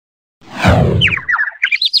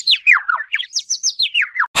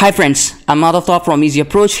Hi friends, I'm Madhav from Easy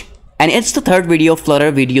Approach, and it's the third video of Flutter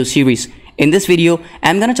video series. In this video,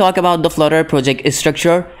 I'm going to talk about the Flutter project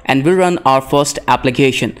structure and we'll run our first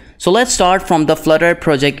application. So let's start from the Flutter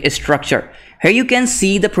project structure. Here you can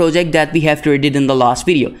see the project that we have created in the last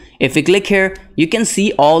video. If we click here, you can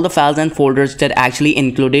see all the files and folders that actually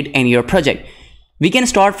included in your project. We can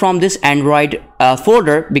start from this Android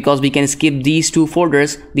folder because we can skip these two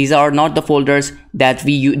folders. These are not the folders that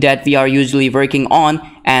we are usually working on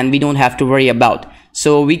and we don't have to worry about.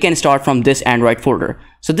 So we can start from this Android folder.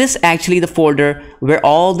 So this actually the folder where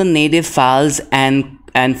all the native files and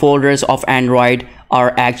folders of Android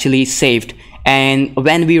are actually saved. And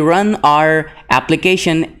when we run our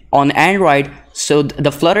application on Android, so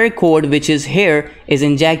the Flutter code which is here is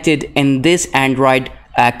injected in this Android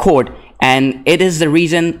code. And it is the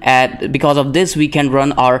reason because of this we can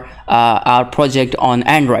run our project on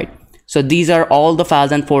Android. So these are all the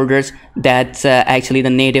files and folders that's actually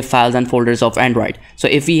the native files and folders of Android. So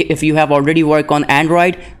if you have already worked on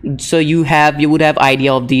Android, so you would have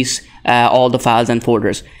idea of these all the files and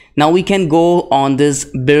folders. Now we can go on this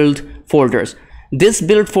build folders. This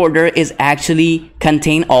build folder is actually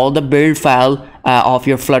contain all the build file of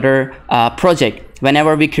your Flutter project.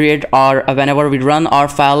 Whenever we run our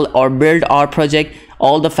file or build our project,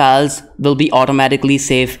 all the files will be automatically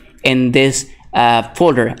saved in this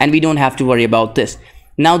folder and we don't have to worry about this.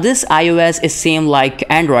 Now this iOS is same like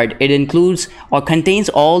Android. It includes or contains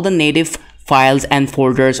all the native files and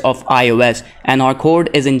folders of iOS, and our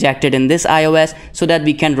code is injected in this iOS so that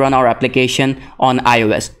we can run our application on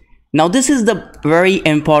iOS. Now this is the very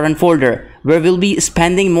important folder where we'll be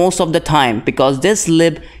spending most of the time because this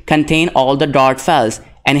lib contain all the Dart files,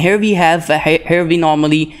 and here we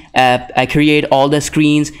normally create all the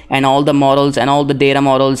screens and all the models and all the data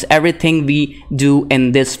models, everything we do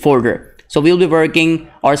in this folder. So we'll be working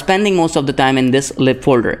or spending most of the time in this lib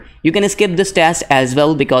folder. You can skip this task as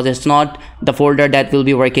well because it's not the folder that we'll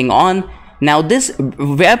be working on. Now this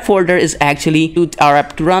web folder is actually to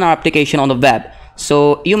run our application on the web.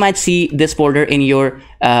 So you might see this folder in your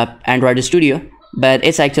Android Studio, but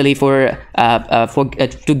it's actually for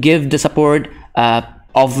to give the support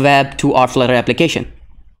of web to our Flutter application.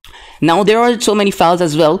 Now there are so many files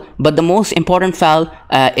as well, but the most important file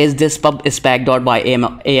is this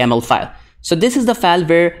pub/spec.yml file. So this is the file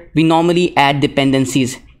where we normally add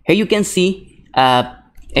dependencies. Here you can see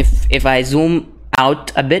if I zoom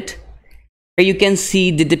out a bit, here you can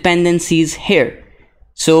see the dependencies here.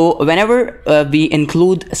 So whenever we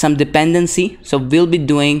include some dependency, so we'll be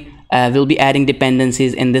adding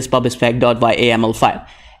dependencies in this pub/spec.yml file,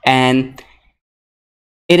 and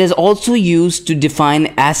it is also used to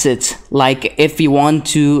define assets. Like if we want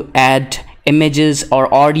to add images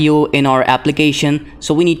or audio in our application,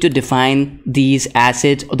 so we need to define these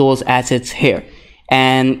assets, those assets here.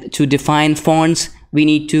 And to define fonts, we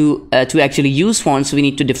need to actually use fonts, we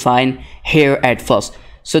need to define here at first.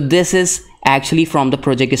 So this is actually from the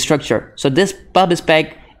project structure. So this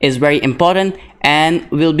pub/spec is very important and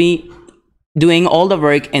we'll be doing all the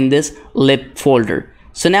work in this lib folder.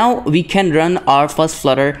 So now we can run our first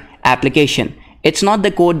Flutter application. It's not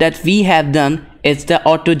the code that we have done, it's the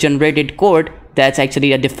auto-generated code that's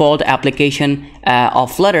actually a default application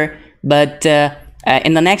of Flutter. But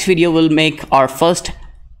in the next video we'll make our first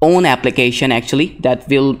own application actually that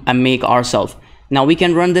we'll make ourselves. Now we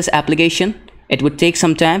can run this application. It would take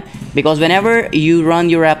some time because whenever you run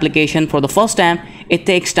your application for the first time, it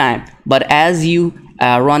takes time. But as you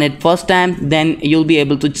run it first time, then you'll be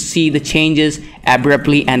able to see the changes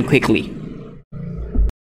abruptly and quickly.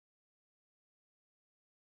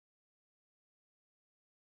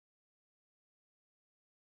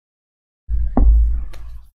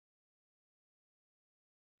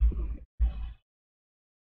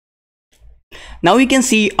 Now you can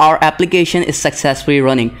see our application is successfully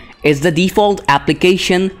running. It's the default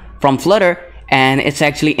application from Flutter and it's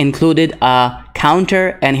actually included a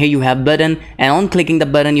counter, and here you have button, and on clicking the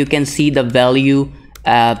button you can see the value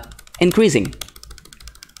increasing.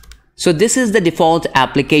 So this is the default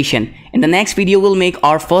application. In the next video we'll make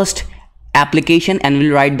our first application and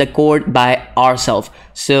we'll write the code by ourselves.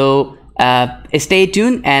 So stay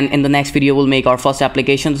tuned, and in the next video we'll make our first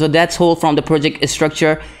application. So that's all from the project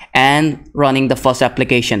structure and running the first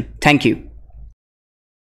application. Thank you.